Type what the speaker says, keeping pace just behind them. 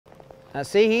Now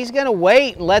see, he's going to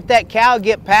wait and let that cow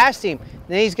get past him.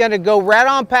 Then he's going to go right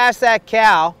on past that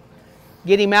cow,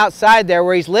 get him outside there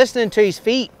where he's listening to his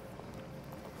feet.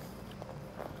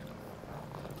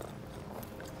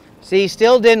 See, he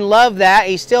still didn't love that.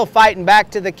 He's still fighting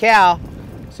back to the cow.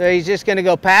 So he's just going to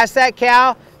go past that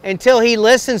cow until he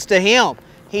listens to him.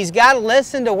 He's got to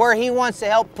listen to where he wants to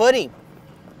help put him.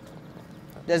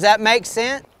 Does that make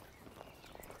sense?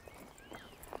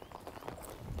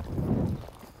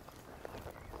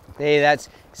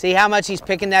 See how much he's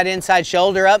picking that inside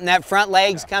shoulder up and that front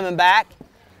leg's coming back?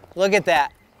 Look at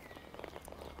that.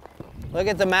 Look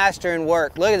at the master in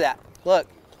work. Look at that. Look.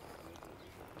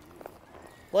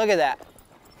 Look at that.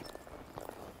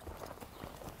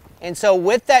 And so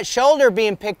with that shoulder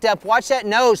being picked up, watch that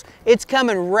nose. It's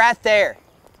coming right there.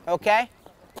 Okay?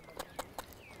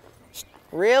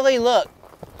 Really look.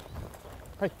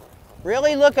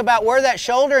 Really look about where that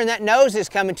shoulder and that nose is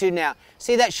coming to now.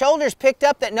 See, that shoulder's picked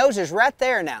up, that nose is right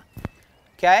there now.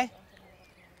 Okay?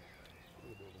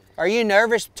 Are you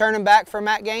nervous turning back for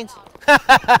Matt Gaines?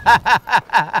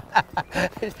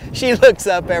 She looks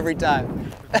up every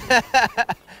time.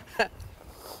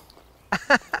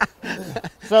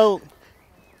 So,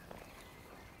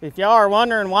 if y'all are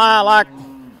wondering why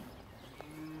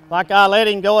like I let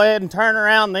him go ahead and turn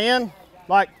around then,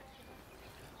 like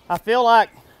I feel like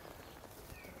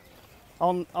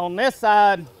on this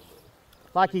side,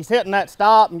 like he's hitting that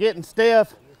stop and getting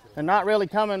stiff and not really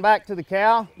coming back to the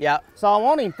cow. Yeah. So I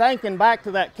want him thinking back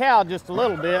to that cow just a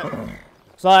little bit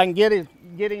so I can get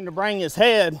him to bring his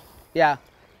head. Yeah.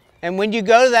 And when you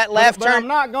go to that left but turn. I'm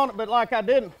not going to, but like I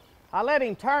let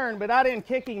him turn, but I didn't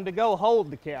kick him to go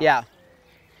hold the cow. Yeah.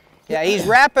 Yeah, he's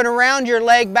wrapping around your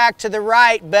leg back to the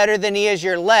right better than he is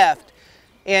your left.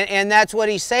 And that's what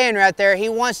he's saying right there. He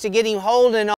wants to get him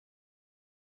holding on.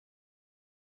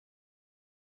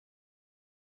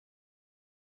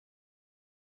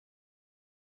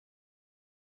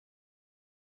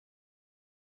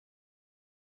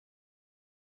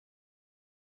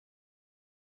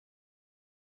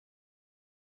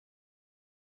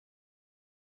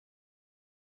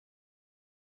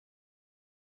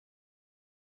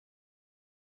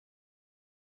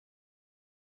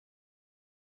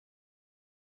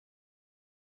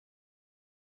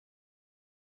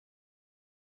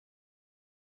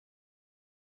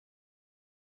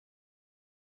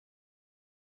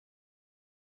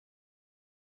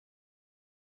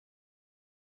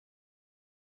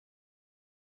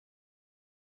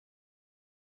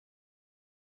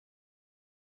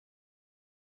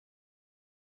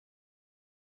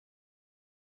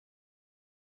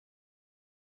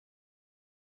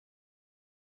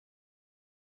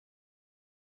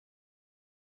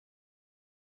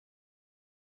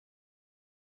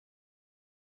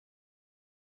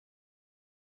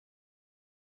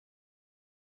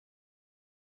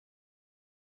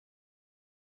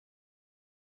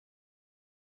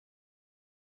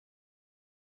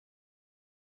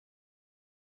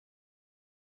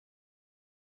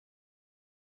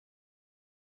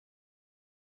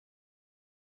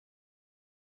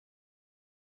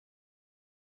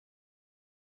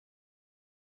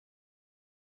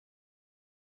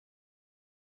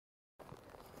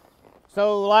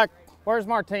 So like, where's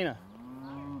Martina?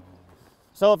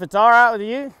 So if it's all right with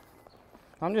you,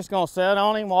 I'm just gonna sit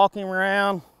on him, walk him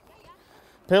around,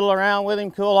 piddle around with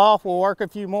him, cool off. We'll work a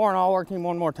few more and I'll work him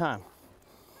one more time.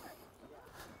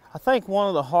 I think one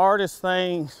of the hardest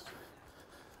things,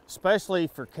 especially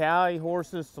for cowy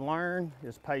horses to learn,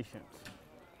 is patience.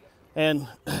 And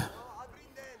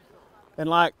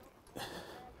like,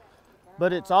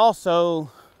 but it's also,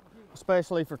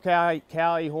 especially for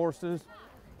cowy horses,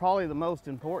 probably the most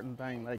important thing they